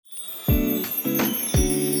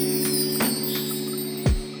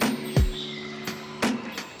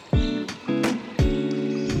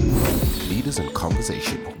Leaders in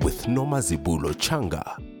Conversation with Nomazibulo Changa.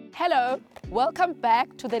 Hello, welcome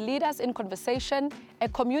back to the Leaders in Conversation, a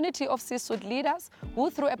community of C-suite leaders who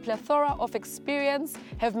through a plethora of experience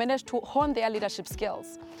have managed to hone their leadership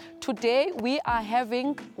skills. Today we are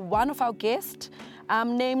having one of our guests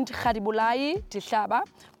named Gadiboale Dihlabi,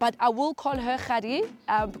 but I will call her Gadi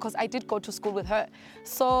because I did go to school with her.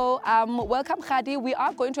 So welcome Gadi. We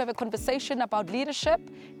are going to have a conversation about leadership,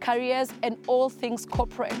 careers and all things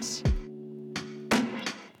corporate.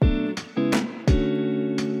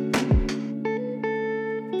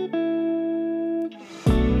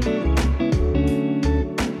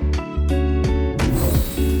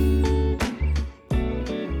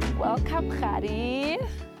 Welcome, Gadi.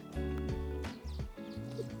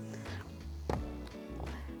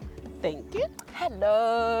 Thank you.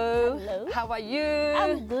 Hello. Hello. How are you?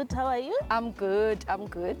 I'm good. How are you? I'm good.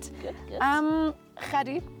 Good.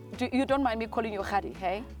 Gadi, you don't mind me calling you Gadi,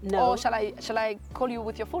 hey? No. Or shall I call you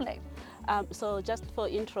with your full name? So just for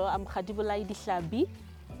intro, I'm Gadiboale Dihlabi,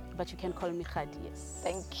 but you can call me Gadi, yes.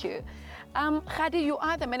 Thank you. Gadi, you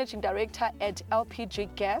are the Managing Director at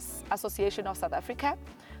LPGas Association of South Africa.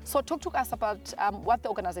 So talk to us about what the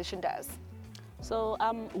organization does. So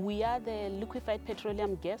we are the Liquified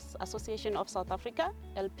Petroleum Gas Association of South Africa,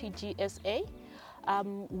 LPGSA.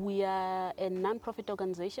 We are a non-profit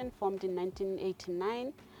organization formed in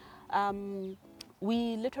 1989.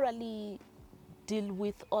 We literally deal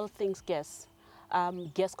with all things gas,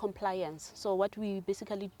 gas compliance. So what we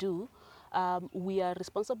basically do, we are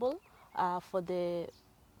responsible for the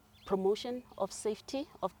promotion of safety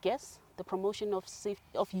of gas, the promotion of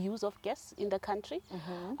use of gas in the country,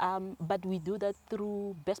 but we do that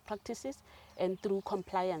through best practices and through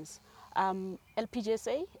compliance.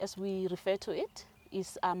 LPGSA, as we refer to it,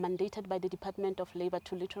 is mandated by the Department of Labor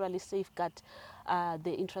to literally safeguard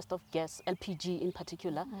the interest of gas, LPG in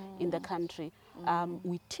particular, in the country.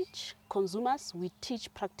 We teach consumers, we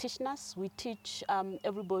teach practitioners, we teach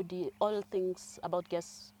everybody all things about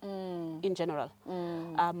gas in general.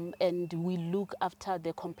 And we look after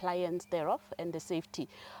the compliance thereof and the safety.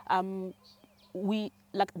 We,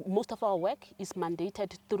 like most of our work, is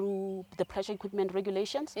mandated through the pressure equipment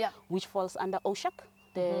regulations, which falls under OSHAC,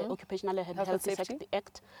 the Occupational Health and Safety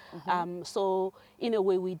Act. So in a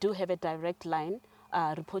way, we do have a direct line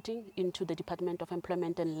reporting into the Department of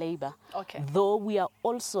Employment and Labor. Okay. Though we are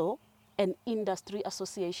also an industry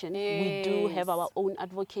association, we do have our own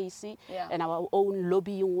advocacy and our own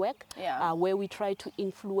lobbying work, where we try to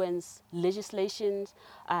influence legislations,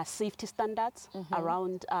 safety standards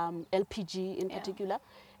around LPG in particular.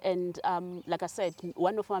 And like I said,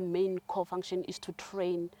 one of our main core functions is to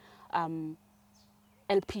train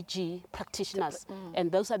LPG practitioners,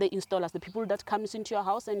 and those are the installers, the people that comes into your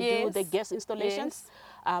house and do the gas installations.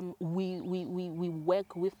 We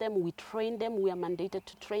work with them, we train them, we are mandated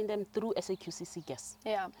to train them through SAQCC gas.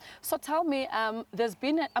 Yeah. So tell me, I'm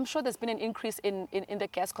sure there's been an increase in the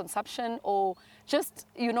gas consumption, or just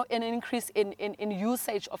an increase in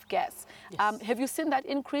usage of gas. Yes. Have you seen that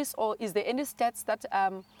increase, or is there any stats that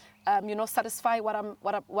satisfy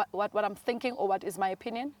what I'm thinking, or what is my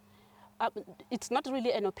opinion? It's not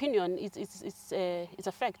really an opinion, it's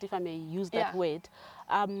a fact, if I may use that word.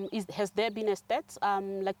 Has there been a stat?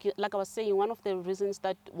 Like I was saying, one of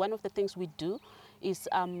the things we do is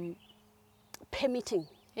permitting.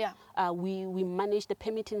 We manage the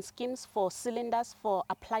permitting schemes for cylinders, for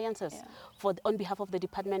appliances, on behalf of the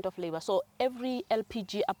Department of Labor. So every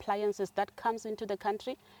LPG appliances that comes into the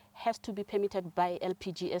country has to be permitted by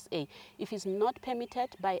LPGSA. If it's not permitted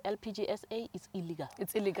by LPGSA, it's illegal.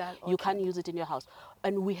 It's illegal. Okay. You can't use it in your house.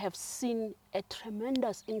 And we have seen a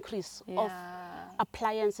tremendous increase of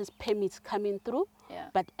appliances permits coming through.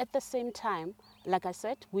 But at the same time, like I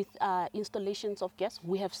said, with installations of gas,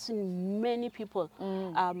 we have seen many people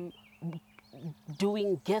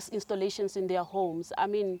doing gas installations in their homes. I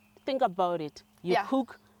mean, think about it. You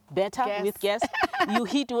cook better with gas. You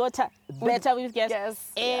heat water better with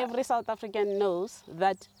gas. Every South African knows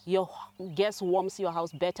that your gas warms your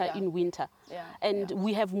house better in winter. And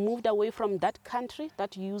we have moved away from that country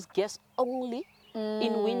that use gas only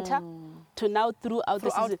in winter to now throughout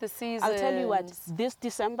the season. I'll tell you what, this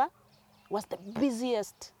December was the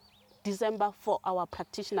busiest December for our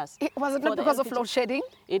practitioners. Was it not because of load shedding?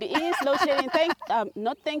 It is load shedding.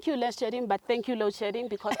 Not thank you load shedding, but thank you load shedding,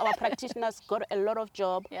 because our practitioners got a lot of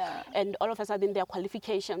job, and all of a sudden their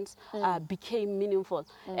qualifications became meaningful.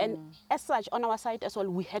 And as such, on our side as well,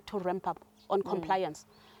 we had to ramp up on compliance,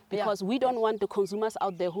 because we don't want the consumers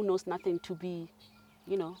out there who knows nothing to be,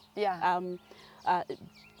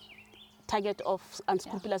 target of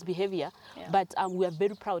unscrupulous behavior. Yeah. But we are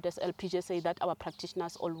very proud as LPGSA that our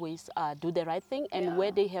practitioners always do the right thing, and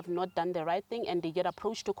where they have not done the right thing and they get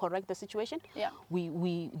approached to correct the situation,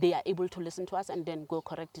 they are able to listen to us and then go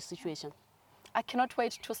correct the situation. I cannot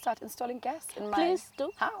wait to start installing gas in my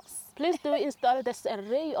house. Please do install. There's an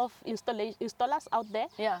array of installers out there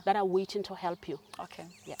that are waiting to help you. Okay.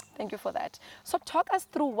 Yeah. Thank you for that. So talk us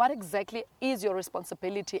through what exactly is your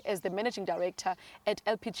responsibility as the Managing Director at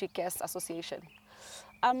LPG Gas Association?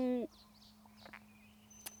 Can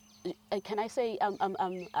I say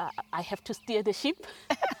I have to steer the ship?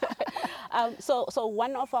 So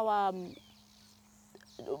one of our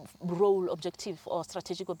role objective or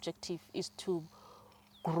strategic objective is to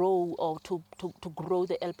grow or to grow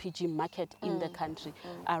the LPG market in the country.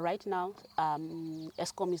 Right now,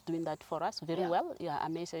 Eskom is doing that for us very well. Yeah, I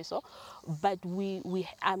may say so. But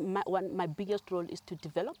my biggest role is to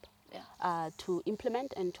develop, to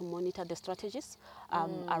implement and to monitor the strategies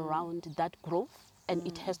around that growth. And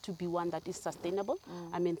it has to be one that is sustainable.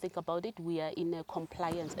 I mean, think about it. We are in a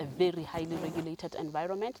very highly regulated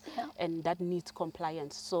environment, and that needs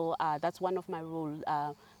compliance. So that's one of my roles,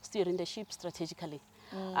 steering the ship strategically.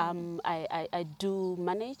 I do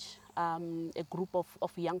manage a group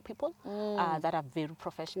of young people that are very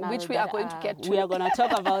professional. Which we are going to get to. We are going to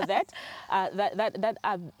talk about that. That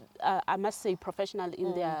are, I must say, professional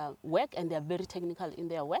in their work, and they are very technical in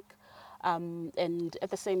their work. And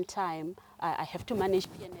at the same time, I have to manage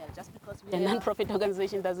P&L. Just because we're a non-profit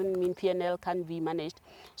organization doesn't mean P&L can be managed.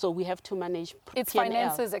 So we have to manage its P&L.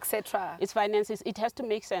 finances, etc. Its finances. It has to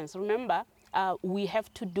make sense. Remember, we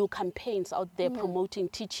have to do campaigns out there promoting,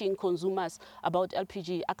 teaching consumers about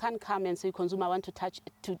LPG. I can't come and say, consumer, I want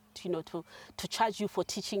to charge you for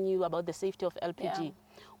teaching you about the safety of LPG. Yeah.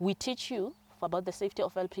 We teach you about the safety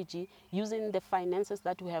of LPG using the finances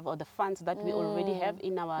that we have, or the funds that we already have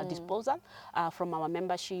in our disposal, from our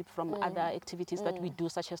membership, from other activities that we do,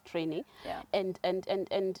 such as training,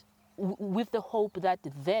 and with the hope that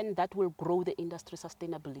then that will grow the industry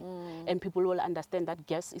sustainably, and people will understand that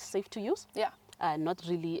gas is safe to use. Not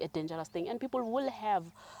really a dangerous thing, and people will have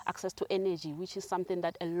access to energy, which is something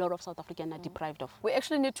that a lot of South Africans are deprived of. We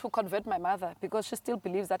actually need to convert my mother, because she still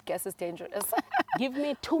believes that gas is dangerous. Give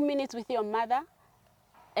me 2 minutes with your mother,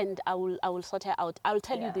 and I will sort her out. I will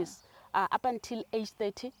tell you this. Up until age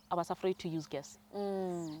 30, I was afraid to use gas.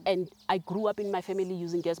 And I grew up in my family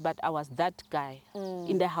using gas, but I was that guy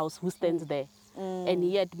in the house who stands there. And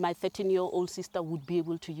yet my 13-year-old sister would be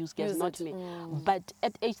able to use gas, not me. But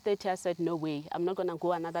at age 30, I said, no way, I'm not going to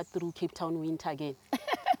go another through Cape Town winter again.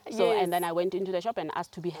 So, and then I went into the shop and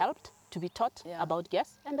asked to be helped, to be taught about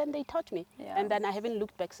gas, and then they taught me. And then I haven't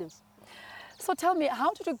looked back since. So tell me,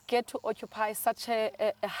 how did you get to occupy such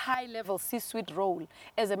a high-level C-suite role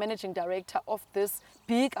as a managing director of this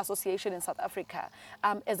big association in South Africa,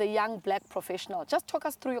 as a young black professional? Just talk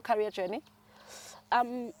us through your career journey.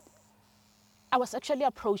 I was actually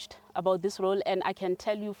approached about this role, and I can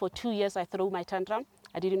tell you for 2 years I threw my tantrum.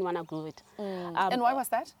 I didn't want to do it. And why was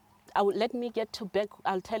that? Let me get to back.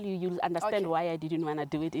 I'll tell you, you'll understand why I didn't want to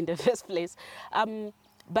do it in the first place.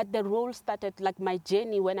 But the role started, like my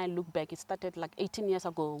journey, when I look back, it started like 18 years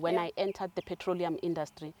ago when I entered the petroleum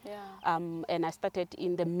industry. And I started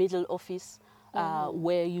in the middle office,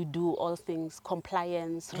 where you do all things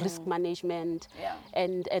compliance, risk management,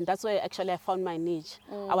 and that's where actually I found my niche.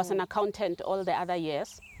 I was an accountant all the other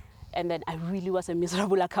years, and then I really was a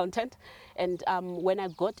miserable accountant. And when I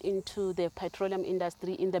got into the petroleum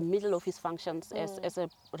industry in the middle office functions as a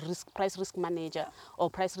price risk manager or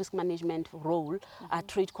price risk management role,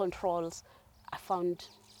 trade controls, I found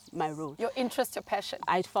my role. Your interest, your passion.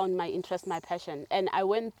 I found my interest, my passion. And I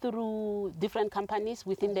went through different companies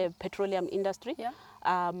within the petroleum industry,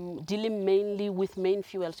 dealing mainly with main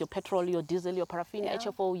fuels, your petrol, your diesel, your paraffin,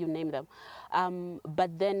 HFO, you name them.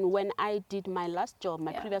 But then when I did my last job,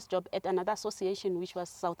 my previous job at another association, which was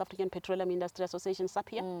South African Petroleum Industry Association,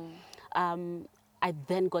 SAPIA, I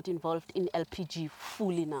then got involved in LPG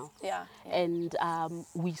fully now. And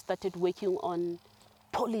we started working on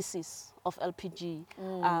policies of LPG,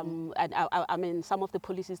 and I mean some of the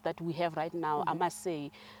policies that we have right now, I must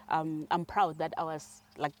say, I'm proud that I was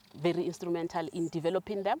like very instrumental in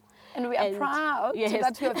developing them. And we are proud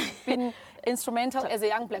that you have been instrumental as a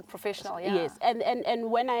young black professional. Yes,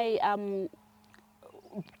 and when I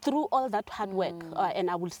through all that hard work, and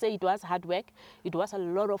I will say it was hard work, it was a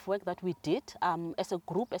lot of work that we did as a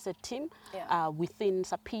group, as a team, within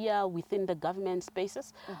SAPIA, within the government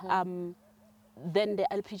spaces. Then the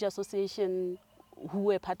LPG Association, who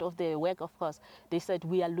were part of the work, of course, they said,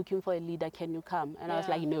 we are looking for a leader, can you come? And I was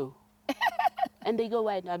like, no. And they go,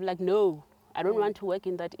 why? I'm like, no, I don't want to work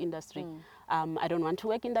in that industry. I don't want to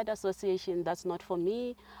work in that association. That's not for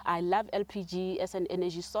me. I love LPG as an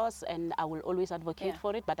energy source, and I will always advocate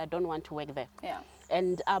for it, but I don't want to work there.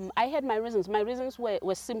 And I had my reasons. My reasons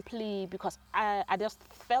were simply because I just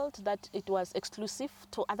felt that it was exclusive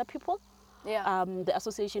to other people. The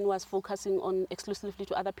association was focusing on exclusively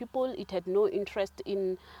to other people. It had no interest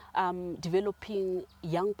in developing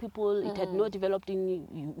young people. It had no developed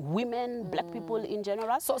in women, black people in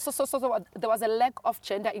general. So there was a lack of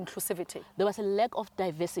gender inclusivity. There was a lack of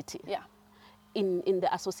diversity. In the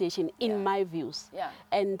association, in my views.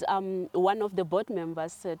 And one of the board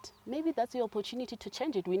members said, maybe that's your opportunity to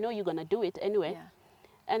change it. We know you're going to do it anyway.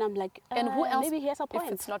 And I'm like, and who else, maybe he has a point.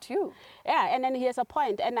 If it's not you? And then he has a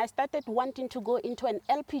point. And I started wanting to go into an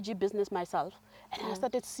LPG business myself. And I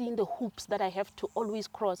started seeing the hoops that I have to always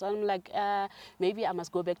cross. I'm like, maybe I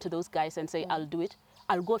must go back to those guys and say, I'll do it.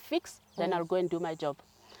 I'll go fix, then I'll go and do my job.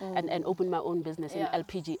 And open my own business in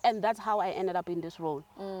LPG. And that's how I ended up in this role.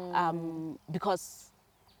 Because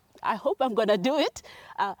I hope I'm going to do it.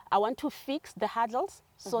 I want to fix the hurdles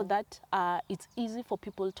so that it's easy for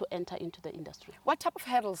people to enter into the industry. What type of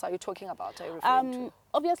hurdles are you talking about? Are you referring to?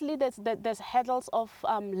 Obviously, there's hurdles of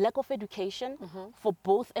lack of education for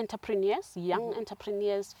both entrepreneurs, young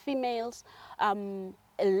entrepreneurs, females,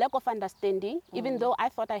 a lack of understanding. Even though I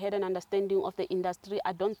thought I had an understanding of the industry,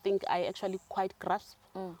 I don't think I actually quite grasp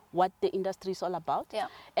what the industry is all about.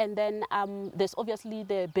 And then there's obviously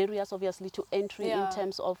the barriers to entry in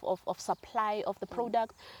terms of supply of the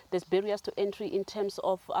product. There's barriers to entry in terms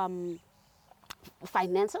of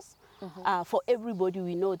finances. For everybody,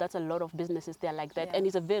 we know that's a lot of businesses there like that, and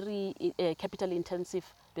it's a very capital intensive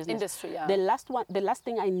business. Industry, The last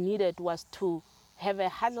thing I needed was to have a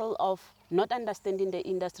hurdle of not understanding the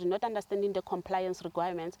industry, not understanding the compliance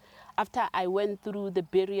requirements. After I went through the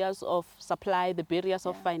barriers of supply, the barriers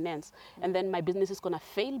of finance, and then my business is gonna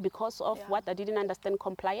fail because of what I didn't understand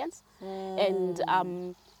compliance. And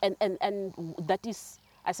that is,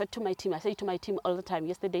 I say to my team all the time.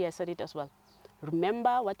 Yesterday I said it as well.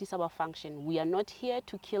 Remember what is our function. We are not here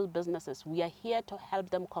to kill businesses. We are here to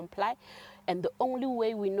help them comply. And the only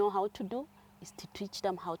way we know how to do is to teach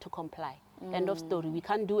them how to comply. End of story. We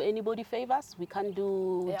can't do anybody favors. We can't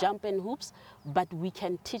do jump and hoops, but we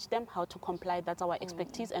can teach them how to comply. That's our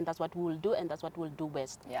expertise, and that's what we will do, and that's what we'll do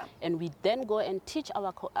best. And we then go and teach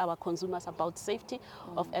our consumers about safety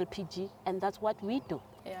of LPG, and that's what we do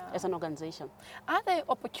as an organization. Are there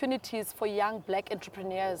opportunities for young black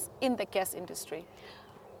entrepreneurs in the gas industry?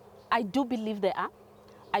 I do believe there are.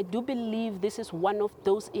 I do believe this is one of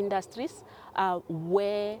those industries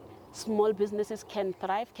where small businesses can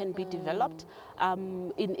thrive, can be developed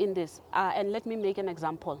in this. And let me make an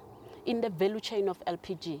example. In the value chain of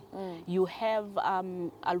LPG, you have,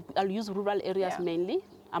 I'll use rural areas mainly.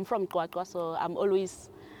 I'm from Kwakwa, so I'm always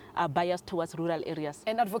biased towards rural areas.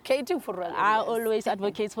 And advocating for rural areas. I always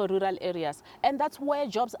advocate for rural areas. And that's where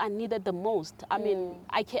jobs are needed the most. I mean,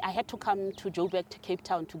 I had to come to Joburg, to Cape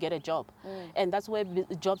Town to get a job. And that's where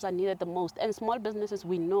jobs are needed the most. And small businesses,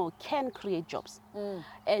 we know, can create jobs.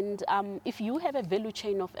 And if you have a value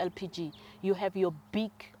chain of LPG, you have your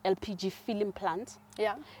big LPG filling plants.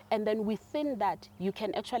 And then within that, you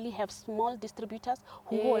can actually have small distributors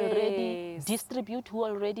who already distribute, who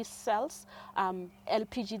already sells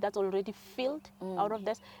LPG that's already filled out of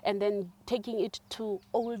this, and then taking it to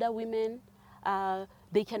older women.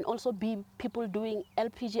 They can also be people doing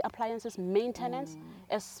LPG appliances maintenance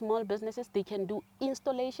as small businesses. They can do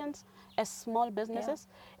installations as small businesses.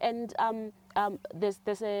 And there's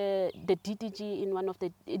the DDG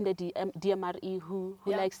in the DMRE who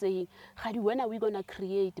likes saying, Khadi, when are we going to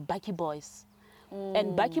create Bakkie Boys?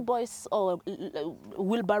 And Bakkie Boys or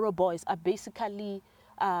wheelbarrow boys are basically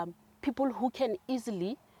people who can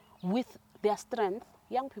easily, with their strength,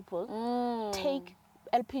 young people, take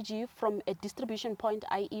LPG from a distribution point,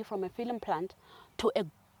 i.e. from a filling plant, to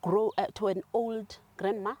an old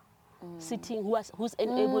grandma sitting who's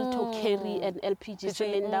unable to carry an LPG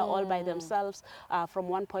cylinder all by themselves from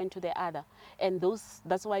one point to the other. And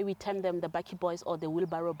that's why we term them the Bakkie Boys or the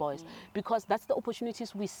wheelbarrow boys, because that's the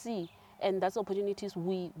opportunities we see. And that's opportunities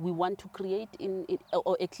we want to create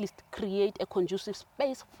or at least create a conducive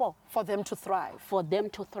space for them to thrive. For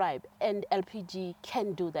them to thrive, and LPG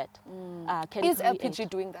can do that. Is LPG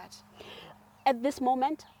doing that? At this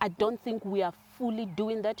moment, I don't think we are fully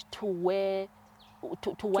doing that to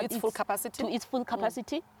its full capacity. To its full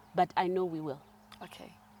capacity, but I know we will.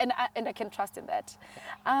 Okay, and I can trust in that.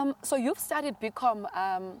 So you've studied BCom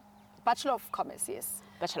Bachelor of Commerce, yes.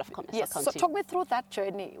 Bachelor of Commerce, Yes, accounting. so talk me through that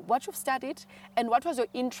journey. What you've studied and what was your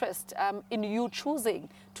interest in you choosing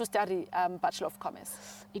to study Bachelor of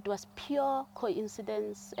Commerce? It was pure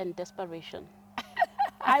coincidence and desperation.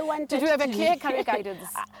 I wanted Did you have a to- clear career guidance?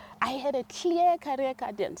 I had a clear career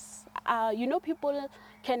guidance. People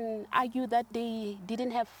can argue that they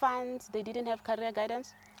didn't have funds, they didn't have career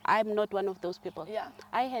guidance. I'm not one of those people. Yeah.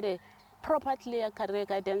 I had a proper clear career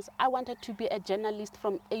guidance. I wanted to be a journalist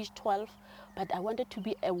from age 12, but I wanted to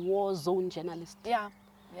be a war zone journalist. Yeah,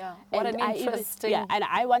 yeah. What And an I even- interesting. and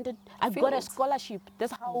I got a field. scholarship.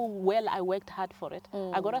 That's how well I worked hard for it.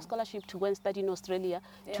 I got a scholarship to go and study in Australia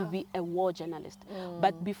to Yeah. be a war journalist.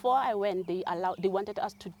 But before I went, they wanted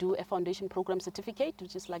us to do a foundation program certificate,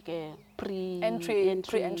 which is like a Pre-entry,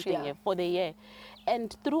 thing, yeah. for the year.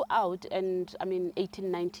 And throughout, and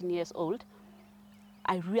 18, 19 years old,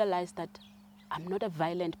 I realized that I'm not a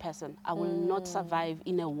violent person. I will not survive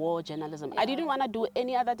in a war journalism. I didn't want to do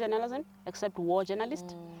any other journalism except war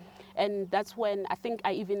journalist. And that's when I think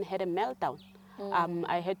I even had a meltdown.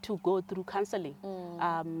 I had to go through counseling.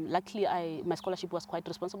 Luckily, my scholarship was quite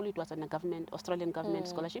responsible. It was a Australian government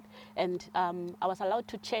scholarship. And I was allowed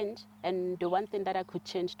to change. And the one thing that I could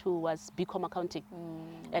change to was BCom accounting.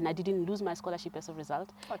 And I didn't lose my scholarship as a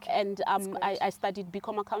result. Okay, And I studied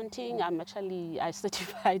BCom accounting. I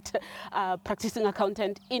certified practicing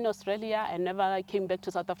accountant in Australia. I never came back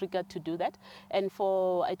to South Africa to do that. And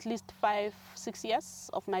for at least 5-6 years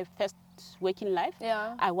of my first working life,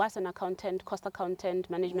 Yeah. I was an accountant, cost accountant,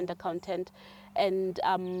 management accountant, and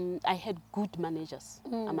I had good managers,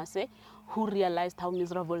 I must say, who realized how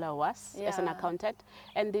miserable I was as an Yeah. accountant.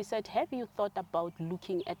 And they said, have you thought about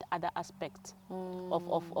looking at other aspects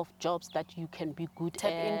of jobs that you can be good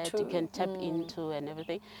Tap at, into. you can tap into and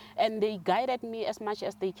everything. And they guided me as much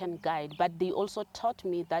as they can guide, but they also taught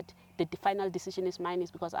me that the final decision is mine,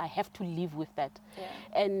 is because I have to live with that. Yeah.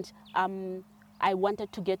 And I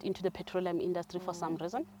wanted to get into the petroleum industry for some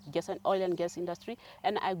reason, oil and gas industry,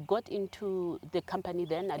 and I got into the company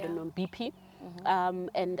then, I don't know, BP,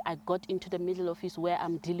 and I got into the middle office where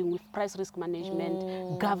I'm dealing with price risk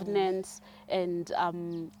management, governance, and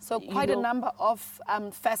So quite a number of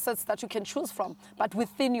facets that you can choose from, but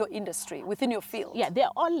within your industry, within your field. Yeah, they're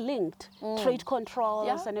all linked, trade controls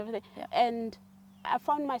Yeah. and everything, Yeah. and I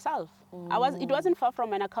found myself. It wasn't far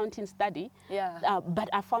from an accounting study, Yeah. but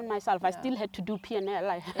I found myself. I Yeah. still had to do P&L.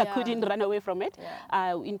 I Yeah. couldn't run away from it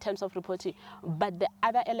Yeah. in terms of reporting. But the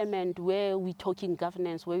other element where we're talking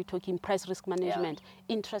governance, where we're talking price risk management,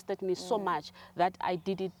 interested me so much that I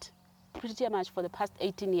did it pretty much for the past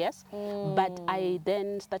 18 years. But I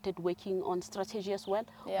then started working on strategy as well,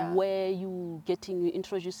 Yeah. where you're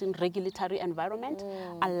introducing regulatory environment,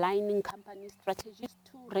 aligning company strategies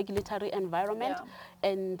to regulatory environment,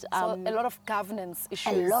 and So a lot of governance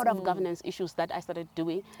issues. a lot of governance issues that I started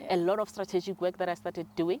doing, Yeah. a lot of strategic work that I started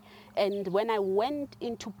doing. And when I went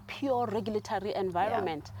into pure regulatory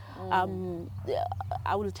environment,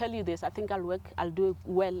 I will tell you this, I think I'll do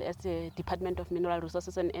well as the Department of Mineral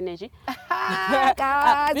Resources and Energy.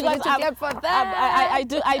 Guys, we need to clap for that.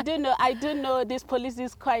 I do know these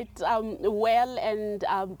policies quite well, and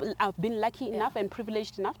I've been lucky enough and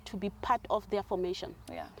privileged enough to be part of their formation.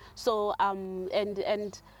 Yeah. So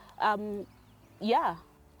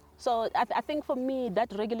So I think for me,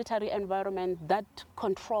 that regulatory environment, that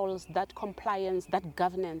controls, that compliance, that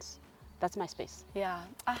governance, that's my space. Yeah.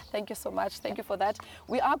 Thank you so much. Thank you for that.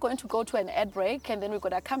 We are going to go to an ad break, and then we're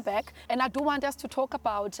going to come back. And I do want us to talk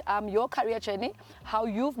about your career journey, how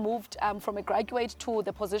you've moved from a graduate to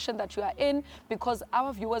the position that you are in, because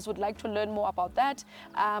our viewers would like to learn more about that.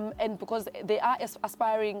 And because they are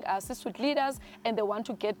aspiring C-suite leaders and they want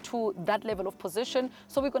to get to that level of position.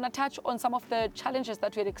 So we're going to touch on some of the challenges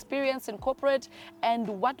that you had experienced in corporate and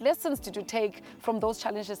what lessons did you take from those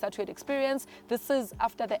challenges that you had experienced. This is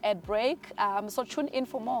after the ad break. So tune in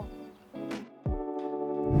for more.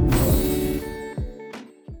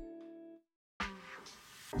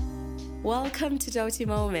 Welcome to Doughty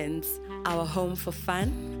Moments, our home for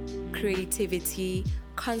fun, creativity,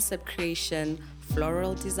 concept creation,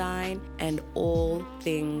 floral design, and all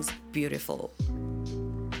things beautiful.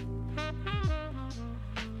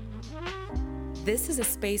 This is a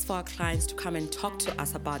space for our clients to come and talk to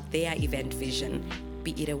us about their event vision,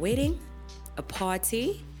 be it a wedding, a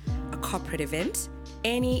party, a corporate event,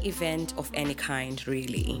 any event of any kind,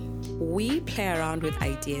 really. We play around with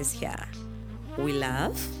ideas here. We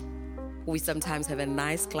laugh. We sometimes have a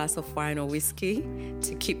nice glass of wine or whiskey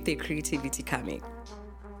to keep their creativity coming.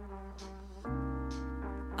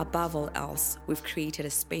 Above all else, we've created a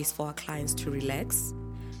space for our clients to relax,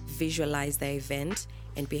 visualize their event,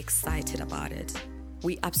 and be excited about it.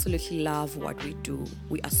 We absolutely love what we do.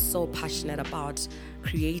 We are so passionate about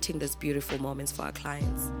creating these beautiful moments for our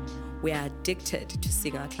clients. We are addicted to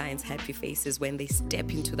seeing our clients' happy faces when they step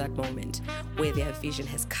into that moment where their vision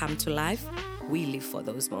has come to life. We live for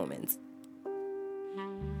those moments.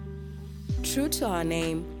 True to our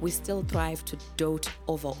name, we still thrive to dote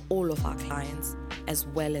over all of our clients as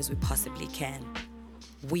well as we possibly can.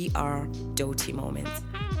 We are Doty Moments.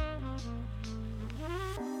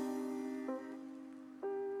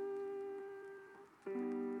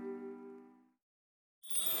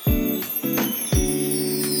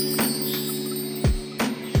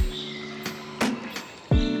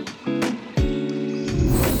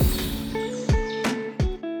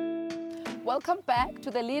 Welcome back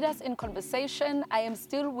to the Leaders in Conversation. I am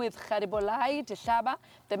still with Gadiboale Dihlabi,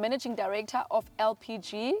 the Managing Director of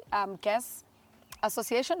LPGas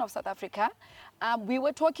Association of South Africa. We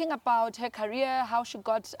were talking about her career, how she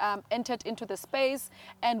got entered into the space,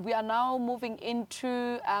 and we are now moving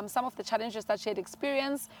into some of the challenges that she had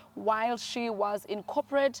experienced while she was in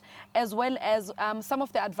corporate, as well as some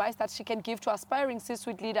of the advice that she can give to aspiring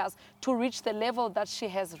C-suite leaders to reach the level that she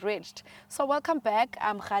has reached. So welcome back,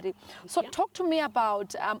 Gadi. So talk to me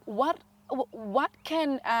about what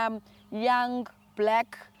can young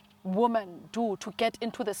black women do to get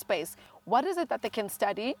into the space? What is it that they can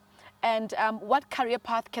study, and what career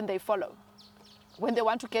path can they follow when they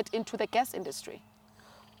want to get into the gas industry?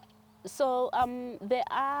 So there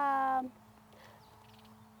are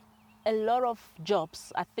a lot of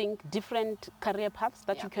jobs, I think, different career paths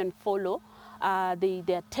that you can follow.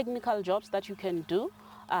 There are technical jobs that you can do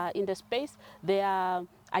in the space. There are,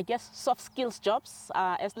 I guess, soft skills jobs,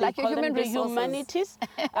 as they call them, the humanities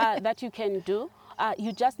that you can do.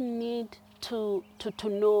 You just need to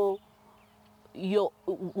know your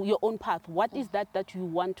own path. What is that you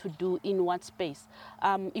want to do in what space?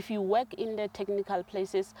 If you work in the technical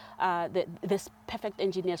places, there's perfect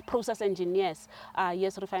engineers, process engineers.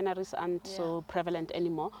 Yes, refineries aren't so prevalent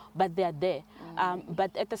anymore, but they're there.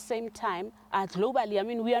 But at the same time, globally, I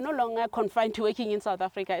mean, we are no longer confined to working in South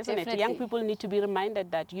Africa, isn't it? Young people need to be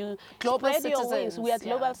reminded that you spread your wings. We are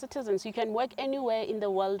global citizens. You can work anywhere in the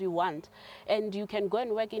world you want, and you can go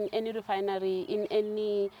and work in any refinery, in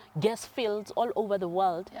any gas fields all over the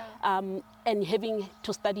world, and having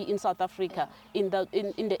to study in South Africa, in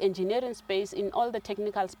the engineering space, in all the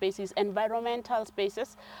technical spaces, environmental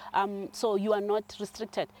spaces, so you are not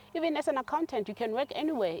restricted. Even as an accountant, you can work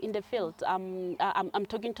anywhere in the field. I'm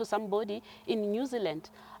talking to somebody in New Zealand.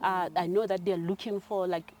 I know that they're looking for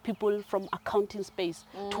like people from accounting space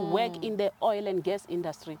to work in the oil and gas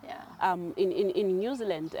industry in New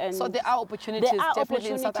Zealand. And so there are opportunities, in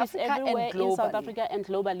South Africa everywhere and globally. In South Africa and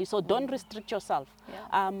globally. So don't restrict yourself.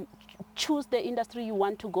 Choose the industry you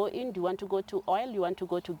want to go in. Do you want to go to oil? You want to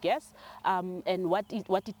go to gas? And what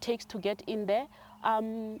it takes to get in there,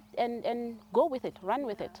 and go with it, run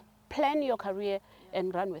with it. Plan your career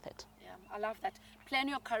and run with it. I love that. Plan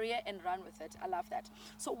your career and run with it. I love that.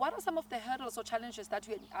 So what are some of the hurdles or challenges that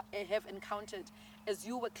you have encountered as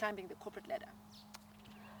you were climbing the corporate ladder?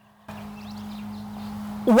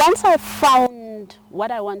 Once I found what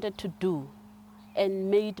I wanted to do and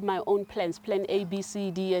made my own plans, plan A, B, C,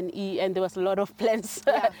 D, and E, and there was a lot of plans,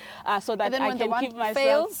 so that I can keep myself.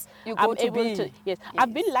 Fails, you go to able B. to. Yes,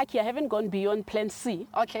 I've been lucky. I haven't gone beyond plan C.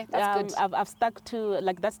 Okay, that's good. I've stuck to,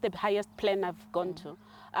 like, that's the highest plan I've gone to.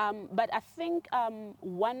 But I think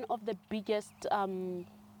one of the biggest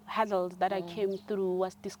hurdles that I came through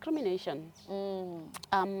was discrimination.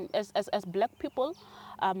 As black people,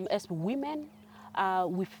 as women,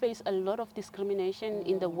 we face a lot of discrimination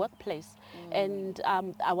in the workplace, and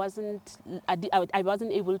I wasn't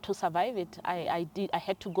able to survive it. I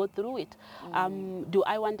had to go through it. Do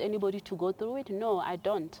I want anybody to go through it? No, I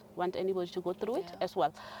don't want anybody to go through it as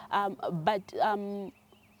well. But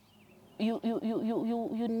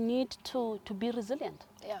you need to be resilient.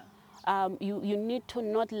 You need to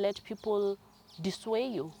not let people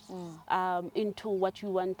dissuade you into what you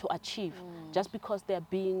want to achieve just because they're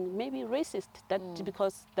being maybe racist,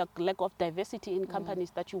 because the lack of diversity in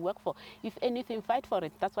companies that you work for. If anything, fight for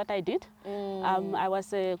it. That's what I did. I was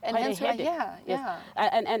quite a headache.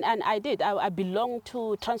 And I did. I belonged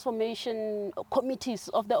to transformation committees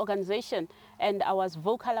of the organization, and I was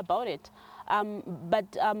vocal about it.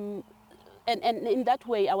 But in that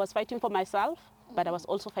way, I was fighting for myself, but I was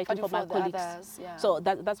also fighting for my colleagues. Others, So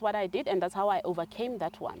that's what I did, and that's how I overcame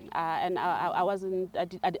that one. And I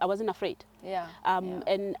wasn't afraid.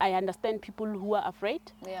 And I understand people who are afraid.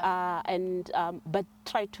 But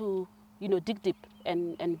try to dig deep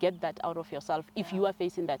and get that out of yourself if you are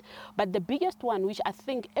facing that. But the biggest one, which I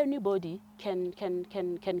think anybody can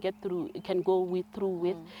get through, can go through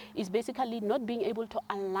with, is basically not being able to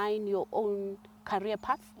align your own career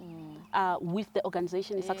path with the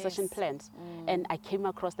organization succession plans. And I came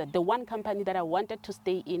across that the one company that I wanted to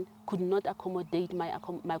stay in could not accommodate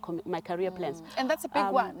my career plans. And that's a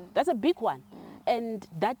big one. That's a big one. And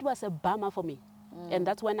that was a bummer for me. And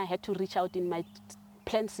that's when I had to reach out in my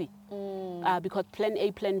plan C, because plan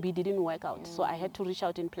A, plan B didn't work out. So I had to reach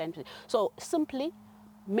out in plan C. So simply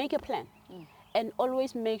make a plan and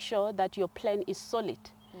always make sure that your plan is solid,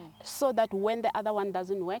 so that when the other one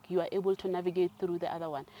doesn't work, you are able to navigate through the other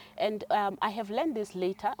one. And I have learned this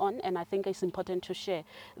later on, and I think it's important to share,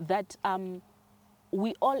 that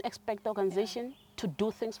we all expect the organization to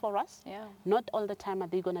do things for us. Not all the time are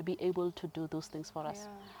they going to be able to do those things for us.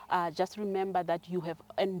 Just remember that you have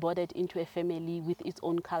embodied into a family with its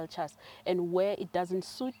own cultures, and where it doesn't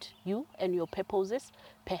suit you and your purposes,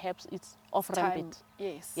 perhaps it's off-rampant.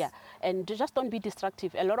 And just don't be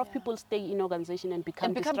destructive. A lot of people stay in organization and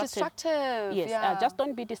become destructive. Just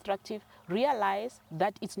don't be destructive. Realize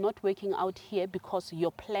that it's not working out here because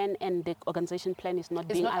your plan and the organization plan is not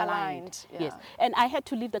being aligned. And I had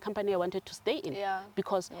to leave the company I wanted to stay in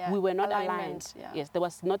because we were not aligned. There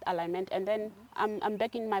was not alignment, and then I'm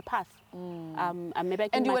back in my path. I'm back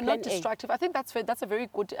and in you my were not plan A. destructive. I think that's a very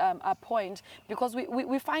good point, because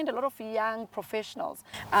we find a lot of young professionals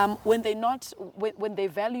when their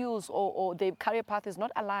values or their career path is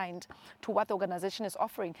not aligned to what the organization is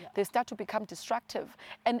offering, they start to become destructive.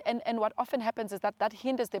 And what often happens is that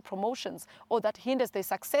hinders their promotions, or that hinders their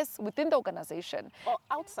success within the organization. Or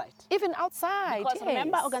outside. Even outside. Because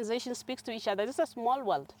remember, organizations speak to each other. This is a small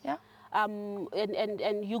world. And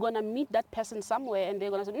you're going to meet that person somewhere, and they're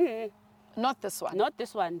going to say, not this one. Not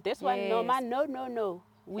this one. This one, no, man, no.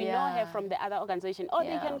 We know her from the other organization. Or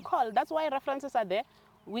they can call. That's why references are there.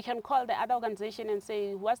 We can call the other organization and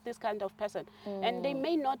say, what's this kind of person? And they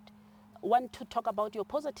may not want to talk about your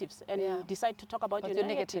positives and decide to talk about your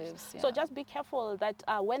negatives. So just be careful that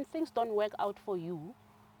when things don't work out for you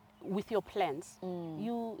with your plans,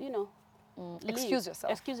 you excuse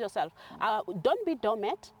yourself. Excuse yourself. Don't be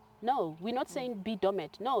doormat. No, we're not saying be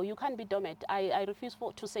doormat. No, you can't be doormat. I refuse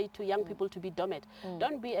to say to young people to be doormat.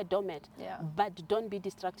 Don't be a doormat, but don't be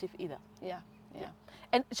destructive either.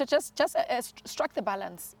 And just strike the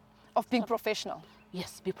balance of being professional.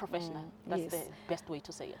 Yes, be professional. That's the best way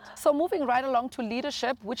to say it. So moving right along to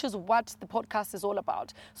leadership, which is what the podcast is all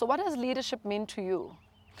about. So what does leadership mean to you?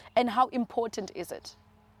 And how important is it?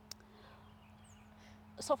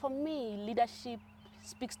 So for me, leadership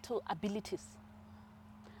speaks to abilities.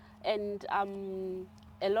 And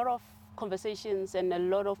a lot of conversations and a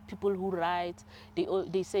lot of people who write,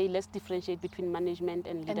 they say let's differentiate between management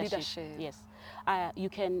and leadership. Yes, you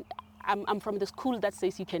can. I'm from the school that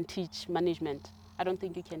says you can teach management. I don't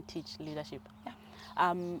think you can teach leadership.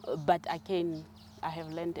 But I have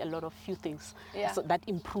learned a lot of few things so that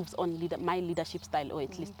improves on my leadership style, or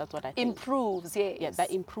at least that's what I think. Improves, yes. Yeah,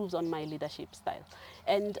 that improves on my leadership style.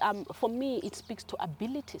 And for me, it speaks to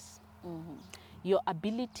abilities. Your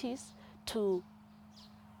abilities to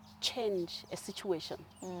change a situation,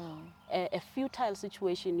 a futile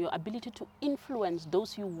situation, your ability to influence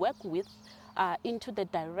those you work with into the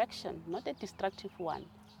direction, not a destructive one,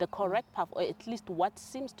 the correct path, or at least what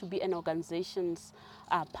seems to be an organization's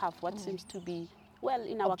path, what seems to be, well,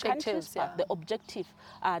 in our country's path, the objective,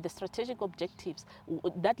 the strategic objectives,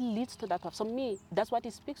 that leads to that path. So me, that's what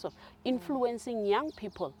it speaks of, influencing young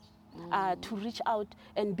people to reach out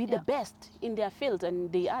and be the best in their field, and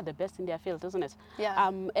they are the best in their field, isn't it?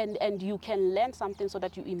 And you can learn something so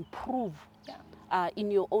that you improve in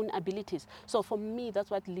your own abilities. So for me, that's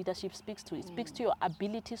what leadership speaks to. It speaks to your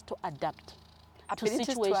abilities to adapt to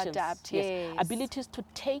situations. Abilities to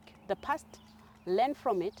take the past, learn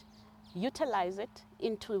from it, utilize it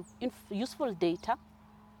into useful data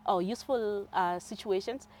or useful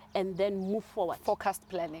situations, and then move forward. Forecast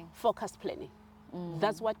planning.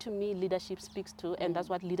 That's what, to me, leadership speaks to, and that's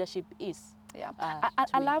what leadership is.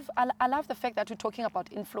 I love the fact that you're talking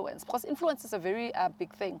about influence, because influence is a very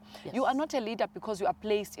big thing. You are not a leader because you are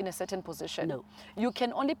placed in a certain position. No. You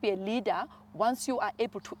can only be a leader once you are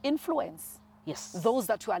able to influence those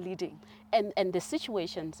that you are leading. And the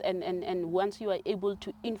situations, and once you are able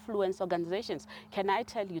to influence organizations. Can I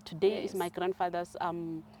tell you, today is my grandfather's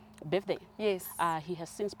birthday. He has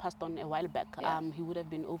since passed on a while back. He would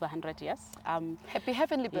have been over 100 years. Happy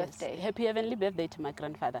heavenly birthday. Happy heavenly birthday to my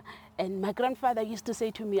grandfather. And my grandfather used to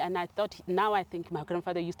say to me, and I think my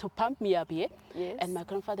grandfather used to pump me up here. And my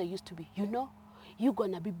grandfather used to be, you're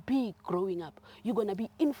going to be big growing up. You're going to be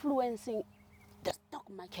influencing the stock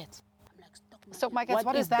market. I'm like, stock markets,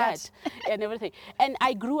 what is that? And everything. And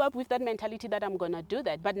I grew up with that mentality that I'm going to do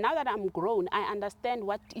that. But now that I'm grown, I understand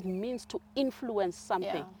what it means to influence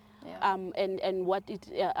something. Yeah. And what it,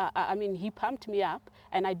 I mean, he pumped me up,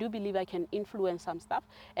 and I do believe I can influence some stuff.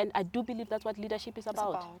 And I do believe that's what leadership is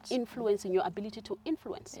about. Influencing, your ability to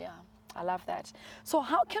influence. Yeah. I love that. So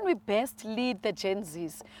how can we best lead the Gen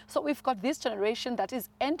Zs? So we've got this generation that is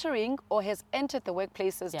entering or has entered the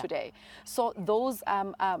workplaces today. So those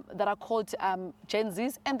that are called Gen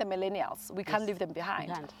Zs and the millennials, we can't leave them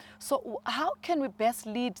behind. So how can we best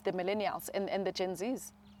lead the millennials and the Gen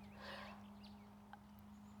Zs?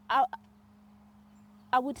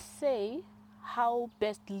 I would say how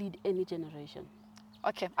best lead any generation.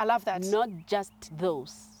 Okay, I love that. Not just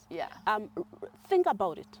those. Yeah. Think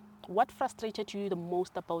about it. What frustrated you the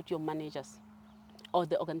most about your managers or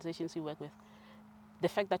the organizations you work with? The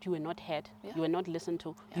fact that you were not heard, you were not listened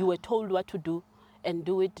to, you were told what to do and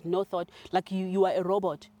do it, no thought. Like you are a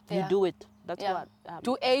robot, you do it. That's what.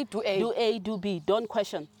 Do A, do A. Do A, do B, don't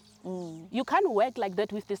question. You can't work like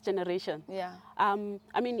that with this generation. Yeah.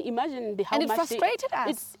 I mean, imagine how and it much frustrated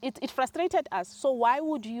us. It frustrated us. So why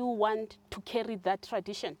would you want to carry that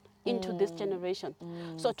tradition into this generation?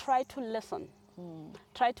 So try to listen.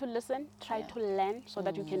 Try to listen, try to learn so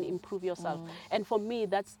that you can improve yourself. And for me,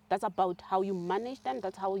 that's about how you manage them,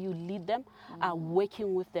 that's how you lead them,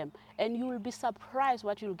 working with them. And you will be surprised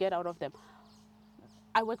what you'll get out of them.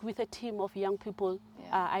 I work with a team of young people.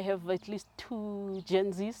 I have at least 2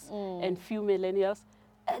 Gen Zs and few millennials.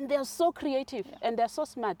 And they're so creative and they're so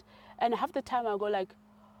smart. And half the time I go like,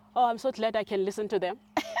 oh, I'm so glad I can listen to them.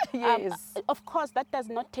 Yes. Of course, that does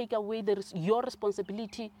not take away your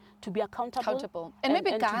responsibility to be accountable. And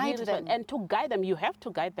maybe guide them. And to guide them, you have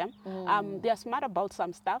to guide them. They are smart about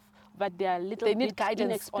some stuff, but they are little bit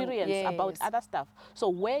inexperienced about other stuff. So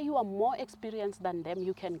where you are more experienced than them,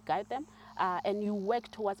 you can guide them and you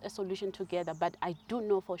work towards a solution together. But I do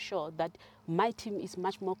know for sure that my team is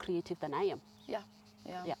much more creative than I am.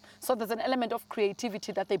 Yeah. So there's an element of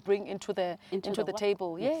creativity that they bring into the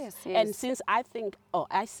table. Yes. And since I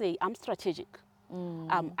say I'm strategic,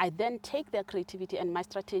 I then take their creativity and my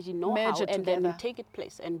strategy know-how and then we take it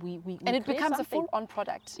place and we and it becomes a full-on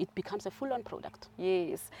product. It becomes a full-on product.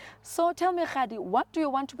 Yes. So tell me, Gadi, what do you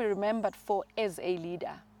want to be remembered for as a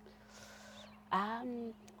leader?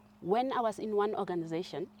 When I was in one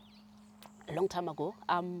organization a long time ago,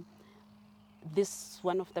 this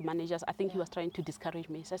one of the managers, I think he was trying to discourage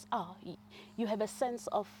me. He says, oh, you have a sense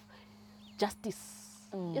of justice,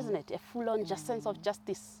 isn't it? A full-on sense of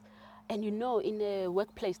justice. And you know, in a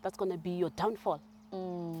workplace, that's going to be your downfall.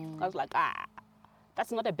 I was like,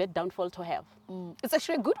 that's not a bad downfall to have. It's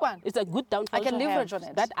actually a good one. It's a good downfall I can to leverage have. on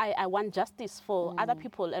it. That I want justice for other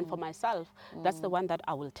people and for myself. That's the one that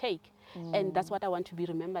I will take. And that's what I want to be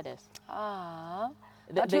remembered as.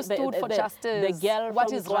 That you stood for justice. The girl what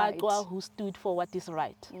from is right. who stood for what is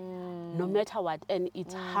right, no matter what. And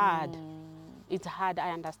it's hard. It's hard.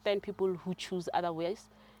 I understand people who choose other ways.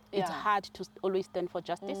 It's hard to always stand for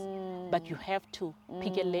justice, but you have to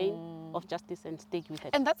pick a lane of justice and stick with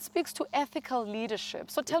it. And that speaks to ethical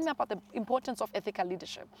leadership. So tell me about the importance of ethical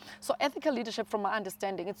leadership. So ethical leadership, from my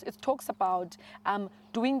understanding, it talks about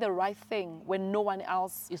doing the right thing when no one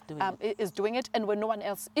else is doing it, and when no one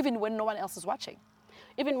else, even when no one else is watching.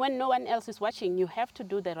 Even when no one else is watching, you have to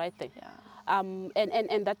do the right thing. And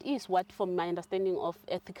that is what, from my understanding of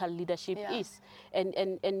ethical leadership, is.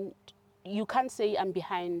 And you can't say, I'm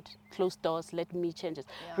behind closed doors, let me change it.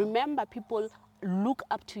 Remember, people look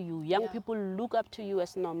up to you. Young people look up to you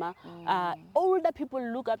as Norma. Older people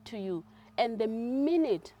look up to you. And the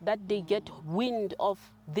minute that they get wind of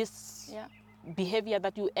this behavior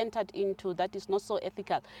that you entered into that is not so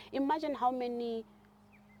ethical, imagine how many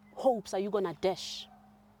hopes are you going to dash.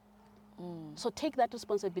 So take that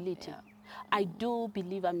responsibility. I do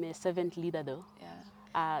believe I'm a servant leader, though.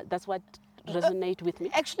 That's what resonates with me.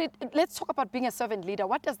 Actually, let's talk about being a servant leader.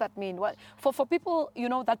 What does that mean? What, for people,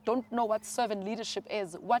 that don't know what servant leadership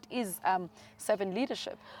is, what is servant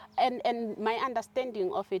leadership? And my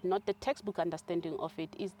understanding of it, not the textbook understanding of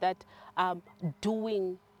it, is that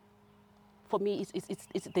doing, for me,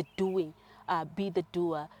 it's the doing. Be the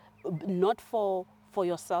doer, not for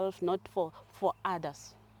yourself, not for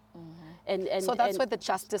others. And so that's where the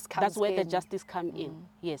justice comes in. That's where the justice comes in,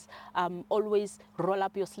 yes. Always roll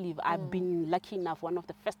up your sleeve. I've been lucky enough, one of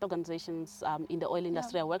the first organizations in the oil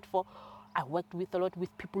industry I worked for, I worked with a lot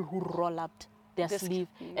with people who roll up their sleeve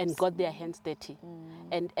and got their hands dirty,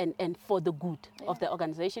 and for the good of the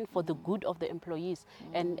organization, for the good of the employees,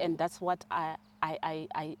 and that's what I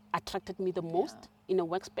attracted me the most in a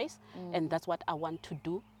workspace, and that's what I want to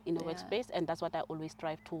do in a workspace, and that's what I always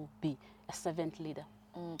strive to be, a servant leader.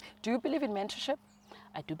 Do you believe in mentorship?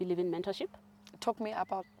 I do believe in mentorship. Talk me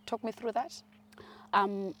through that.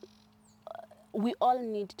 We all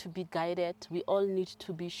need to be guided. We all need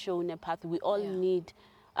to be shown a path. We all need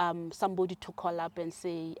somebody to call up and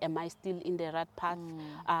say, am I still in the right path?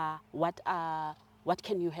 What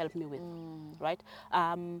can you help me with, right?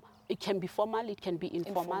 It can be formal, it can be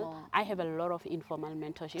informal. I have a lot of informal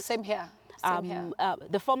mentorship. Same here.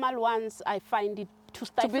 The formal ones, I find it too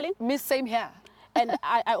stifling. Same here. And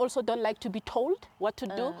I also don't like to be told what to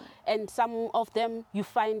do. And some of them, you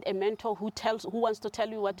find a mentor who wants to tell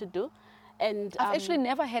you what to do. And I've actually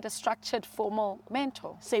never had a structured formal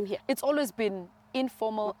mentor. Same here. It's always been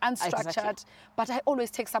informal, unstructured, exactly. But I always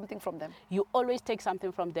take something from them. You always take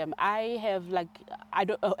something from them. I have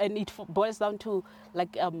and it boils down to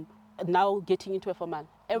now getting into a formal.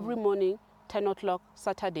 Every morning, 10 o'clock,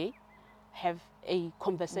 Saturday, have a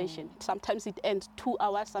conversation. Sometimes it ends 2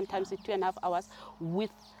 hours, sometimes it's 2.5 hours with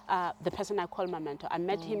the person I call my mentor. I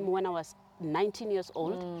met him when I was 19 years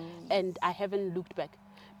old, and I haven't looked back,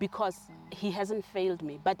 because he hasn't failed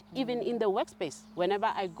me. But even in the workspace, whenever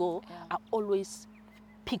I go, I always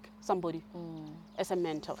pick somebody as a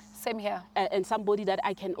mentor. Same here. And somebody that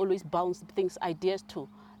I can always bounce ideas to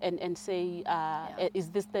and say, is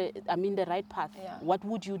this the right path? What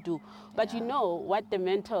would you do? But you know what the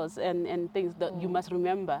mentors and things that you must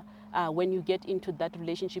remember when you get into that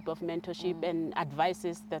relationship of mentorship and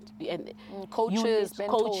advices and coaches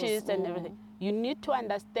and everything. You need to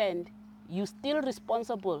understand you're still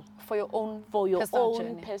responsible for your own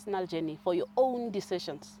personal journey, for your own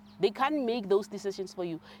decisions. They can't make those decisions for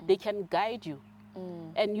you. They can guide you.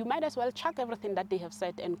 And you might as well chuck everything that they have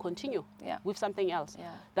said and continue with something else.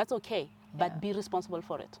 That's okay, but be responsible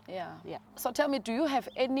for it. So tell me, do you have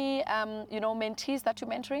any mentees that you're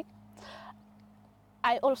mentoring?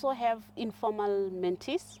 I also have informal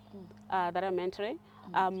mentees that I'm mentoring.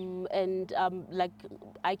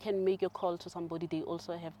 I can make a call to somebody, they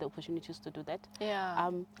also have the opportunities to do that.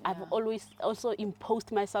 I've always also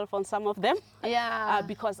imposed myself on some of them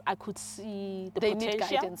because I could see the potential. They need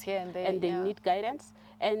guidance here and there. And they need guidance.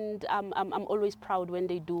 And I'm always proud when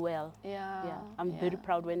they do well. I'm very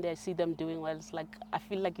proud when I see them doing well. It's like, I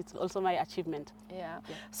feel like it's also my achievement.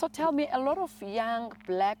 So tell me, a lot of young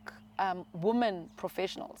black women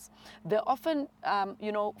professionals, they often,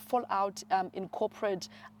 fall out in corporate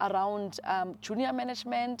around junior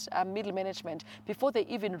management, middle management, before they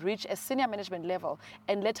even reach a senior management level,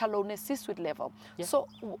 and let alone a C-suite level. So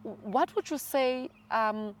what would you say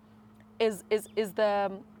is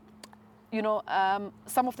the,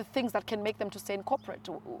 some of the things that can make them to stay in corporate?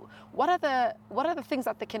 What are the things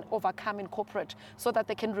that they can overcome in corporate so that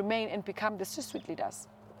they can remain and become the C-suite leaders?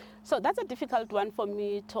 So that's a difficult one for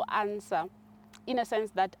me to answer, in a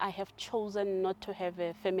sense that I have chosen not to have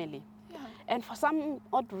a family. And for some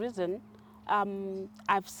odd reason,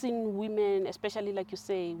 I've seen women, especially like you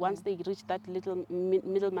say, once they reach that little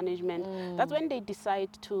middle management, that's when they decide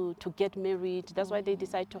to get married. That's why they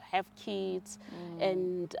decide to have kids,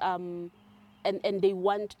 and they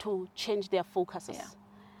want to change their focuses.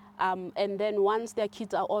 And then once their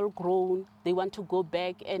kids are all grown, they want to go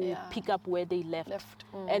back and pick up where they left.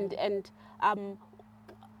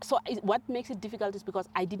 So what makes it difficult is because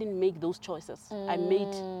I didn't make those choices. I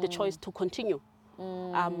made the choice to continue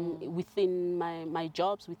within my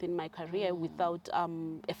jobs, within my career, without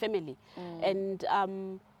a family. And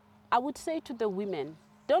I would say to the women,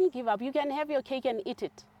 don't give up. You can have your cake and eat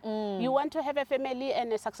it. You want to have a family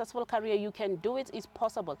and a successful career, you can do it. It's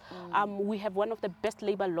possible. We have one of the best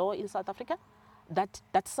labor law in South Africa that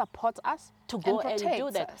supports us to go and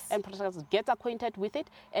do that. And protect us. Get acquainted with it.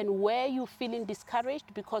 And where you're feeling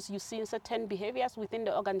discouraged because you see certain behaviors within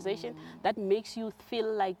the organization that makes you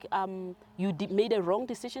feel like you made a wrong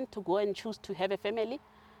decision to go and choose to have a family,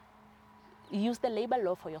 use the labor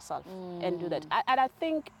law for yourself and do that. And I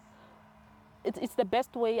think it's the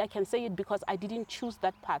best way I can say it, because I didn't choose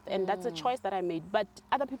that path, and that's a choice that I made. But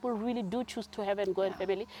other people really do choose to have and go in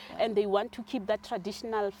family, and they want to keep that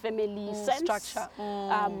traditional family sense, structure,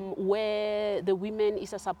 where the women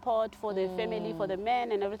is a support for the family, for the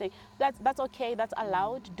men and everything. That's okay. That's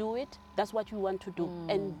allowed. Do it. That's what you want to do,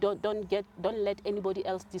 and don't let anybody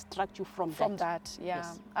else distract you from that.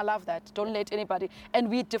 Yes. I love that. Don't let anybody. And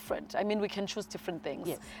we're different. I mean, we can choose different things.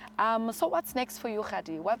 Yes. So what's next for you,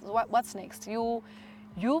 Gadi? What's next?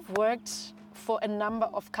 You've worked for a number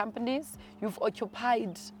of companies. You've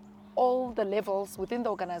occupied all the levels within the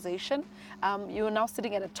organization. You're now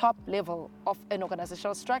sitting at a top level of an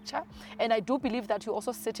organizational structure. And I do believe that you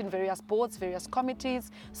also sit in various boards, various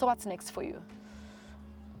committees. So what's next for you?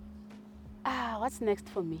 What's next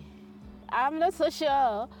for me? I'm not so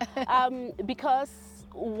sure. Because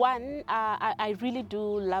one, I really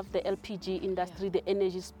do love the LPG industry, the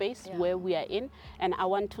energy space where we are in, and I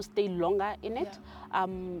want to stay longer in it,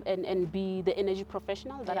 and be the energy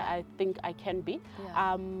professional that I think I can be.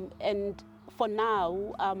 And for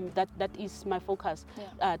now, that is my focus,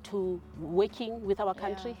 to working with our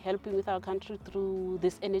country, helping with our country through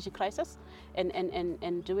this energy crisis,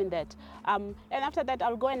 and doing that. And after that,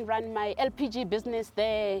 I'll go and run my LPG business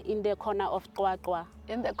there in the corner of Qwaqwa.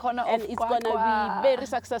 In the corner and of it's going to be very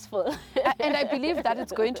successful. And I believe that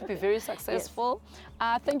it's going to be very successful.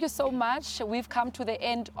 Thank you so much. We've come to the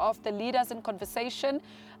end of the Leaders in Conversation.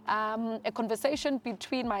 A conversation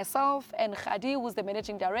between myself and Gadi, who's the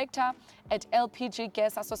Managing Director at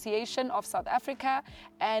LPGas Association of South Africa.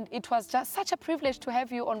 And it was just such a privilege to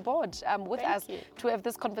have you on board with us to have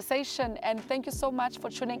this conversation. And thank you so much for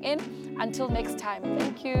tuning in. Until next time,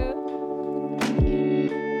 thank you.